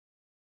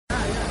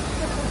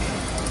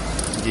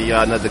Give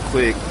y'all another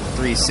quick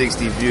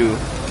 360 view.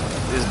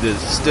 This is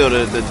still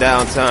the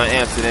downtown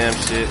Amsterdam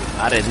shit.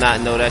 I did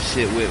not know that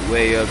shit went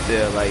way up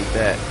there like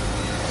that.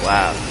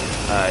 Wow.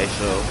 Alright,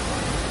 so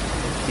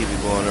keep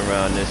it going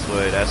around this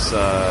way. That's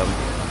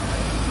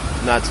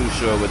not too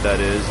sure what that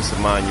is. It's a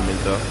monument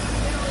though.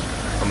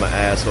 I'm an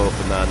asshole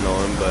for not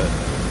knowing, but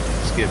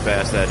let's get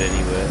past that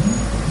anyway.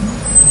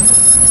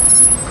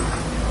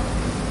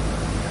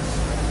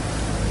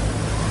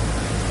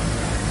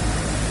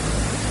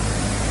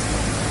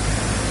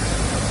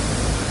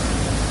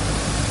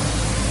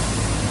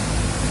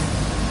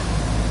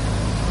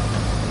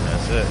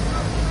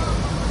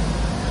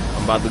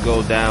 I'm about to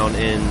go down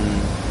in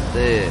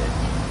there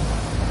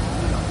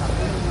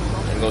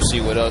and go see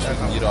what else we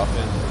can get off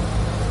in.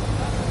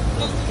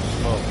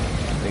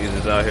 Niggas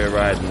is out here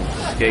riding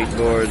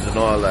skateboards and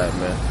all that,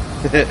 man.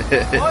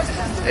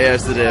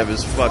 Amsterdam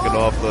is fucking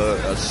off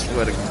I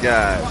swear to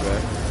God,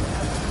 man.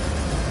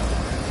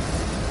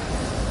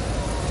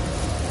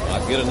 When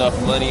I get enough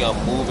money, I'm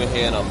moving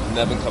here and I'm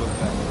never coming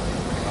back.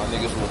 Y'all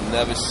niggas will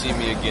never see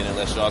me again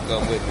unless y'all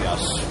come with me, I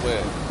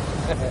swear.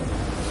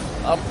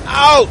 I'm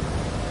out!